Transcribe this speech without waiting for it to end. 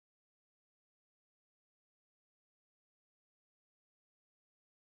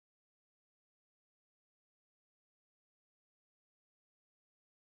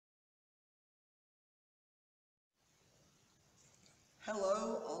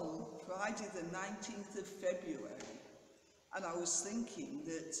Hello on Friday the 19th of February, and I was thinking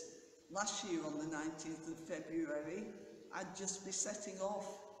that last year on the 19th of February I'd just be setting off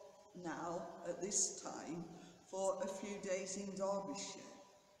now at this time for a few days in Derbyshire.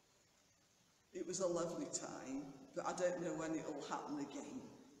 It was a lovely time, but I don't know when it will happen again.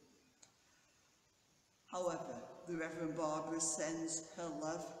 However, the Reverend Barbara sends her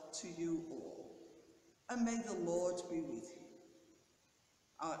love to you all, and may the Lord be with you.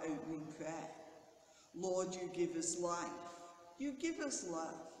 Our opening prayer. Lord, you give us life, you give us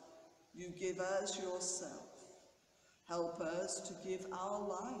love, you give us yourself. Help us to give our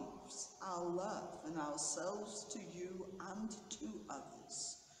lives, our love and ourselves to you and to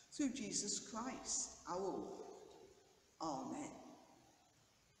others, through Jesus Christ, our Lord. Amen.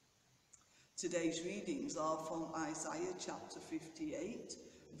 Today's readings are from Isaiah chapter 58,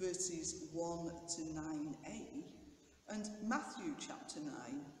 verses 1 to 9a, and Matthew chapter 9,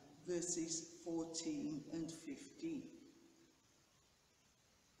 verses 14 and 15.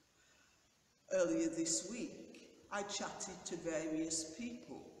 Earlier this week, I chatted to various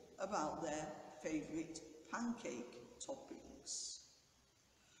people about their favourite pancake toppings.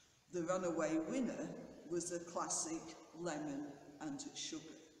 The runaway winner was a classic lemon and sugar.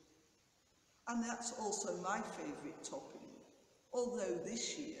 And that's also my favourite topping, although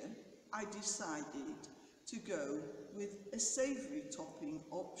this year I decided to go with a savoury topping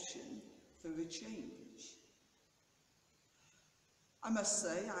option for a change. I must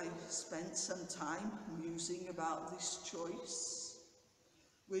say I spent some time musing about this choice,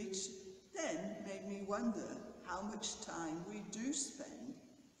 which then made me wonder how much time we do spend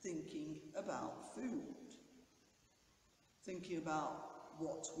thinking about food, thinking about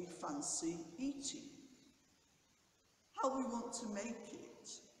what we fancy eating, how we want to make it,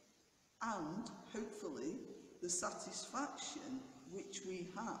 and hopefully the satisfaction which we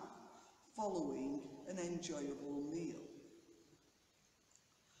have following an enjoyable meal,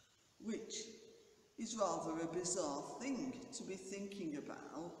 which is rather a bizarre thing to be thinking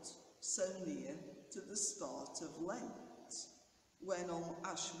about so near to the start of Lent, when on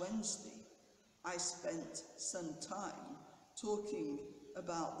Ash Wednesday I spent some time talking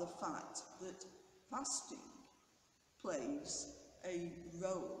about the fact that fasting plays a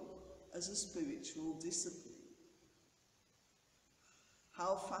role as a spiritual discipline.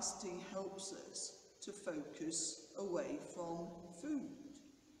 How fasting helps us to focus away from food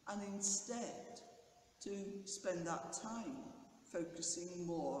and instead to spend that time focusing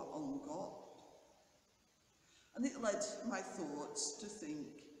more on God. And it led my thoughts to think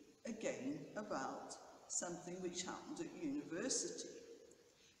again about something which happened at university,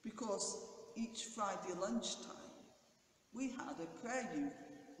 because each Friday lunchtime we had a prayer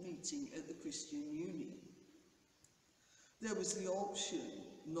meeting at the Christian Union. There was the option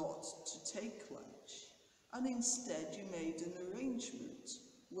not to take lunch, and instead you made an arrangement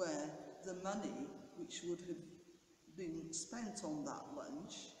where the money which would have been spent on that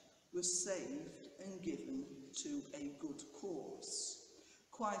lunch was saved and given to a good cause.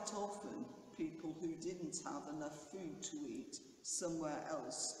 Quite often, people who didn't have enough food to eat somewhere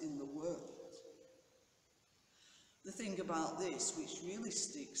else in the world. The thing about this, which really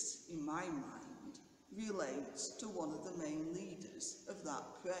sticks in my mind, relates to one of the main leaders of that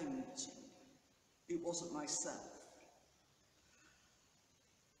prayer meeting. It wasn't myself.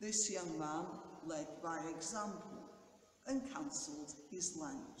 This young man led by example and cancelled his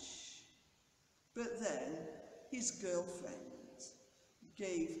lunch. But then his girlfriend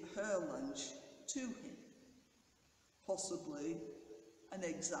gave her lunch to him, possibly an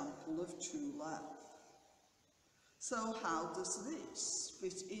example of true love. So how does this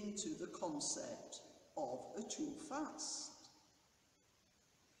fit into the concept of a true fast?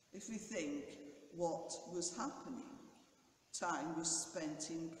 If we think what was happening, time was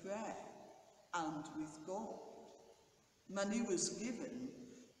spent in prayer and with God. Money was given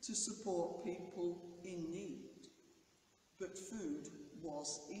to support people in need, but food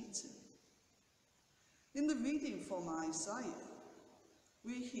was eaten. In the reading from Isaiah,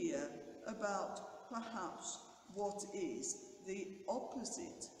 we hear about perhaps what is the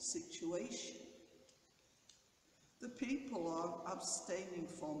opposite situation. The people are abstaining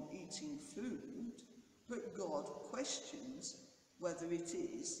from eating food, but God questions whether it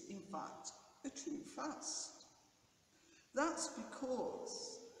is, in fact, a true fast. That's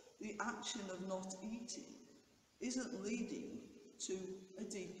because the action of not eating isn't leading to a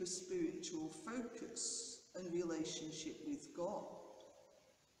deeper spiritual focus and relationship with God.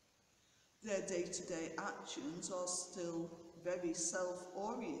 Their day-to-day actions are still very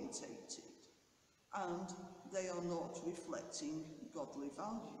self-orientated, and they are not reflecting godly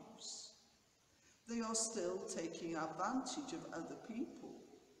values. They are still taking advantage of other people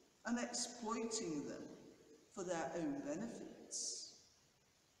and exploiting them for their own benefits.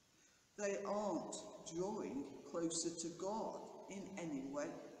 They aren't drawing closer to God in any way,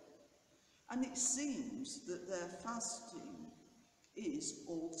 and it seems that their fasting is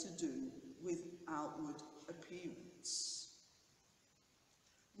all to do with outward appearance,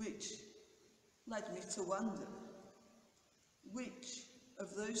 which led me to wonder, which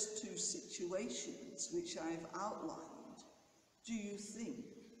of those two situations which I've outlined do you think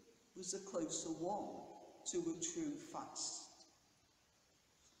was a closer one to a true fast?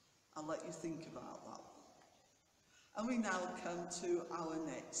 I'll let you think about that. And we now come to our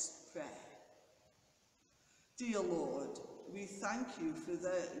next prayer. Dear Lord, we thank you for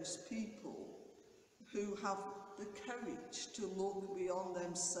those people who have the courage to look beyond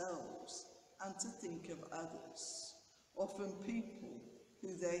themselves and to think of others, often people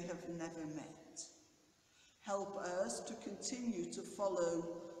who they have never met. Help us to continue to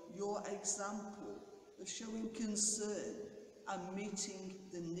follow your example of showing concern and meeting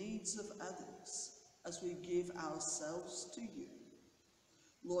the needs of others as we give ourselves to you.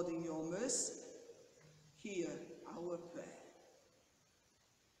 Lord, in your mercy, hear our prayer.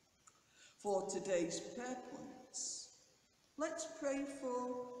 For today's prayer points, let's pray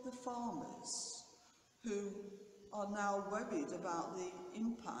for the farmers who are now worried about the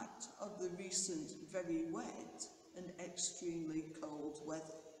impact of the recent very wet and extremely cold weather.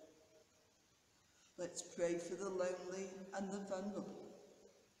 Let's pray for the lonely and the vulnerable.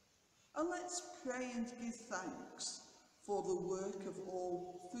 And let's pray and give thanks for the work of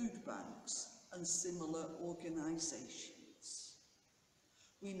all food banks and similar organisations.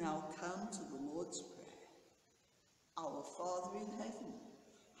 We now come to the Lord's Prayer. Our Father in heaven,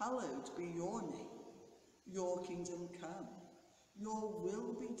 hallowed be your name. Your kingdom come, your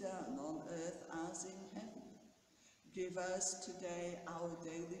will be done on earth as in heaven. Give us today our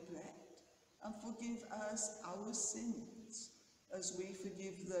daily bread, and forgive us our sins, as we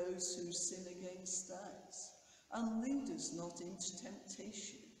forgive those who sin against us. And lead us not into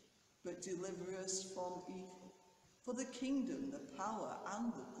temptation, but deliver us from evil. For the kingdom, the power,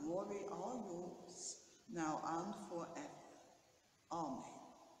 and the glory are yours, now and forever. Amen.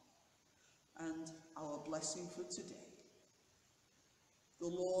 And our blessing for today. The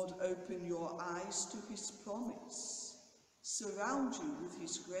Lord open your eyes to his promise, surround you with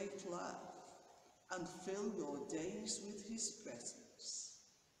his great love, and fill your days with his presence.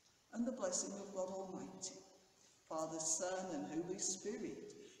 And the blessing of God Almighty, Father, Son, and Holy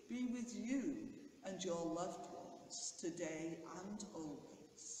Spirit, be with you and your loved ones today and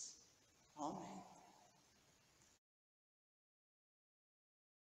always. Amen.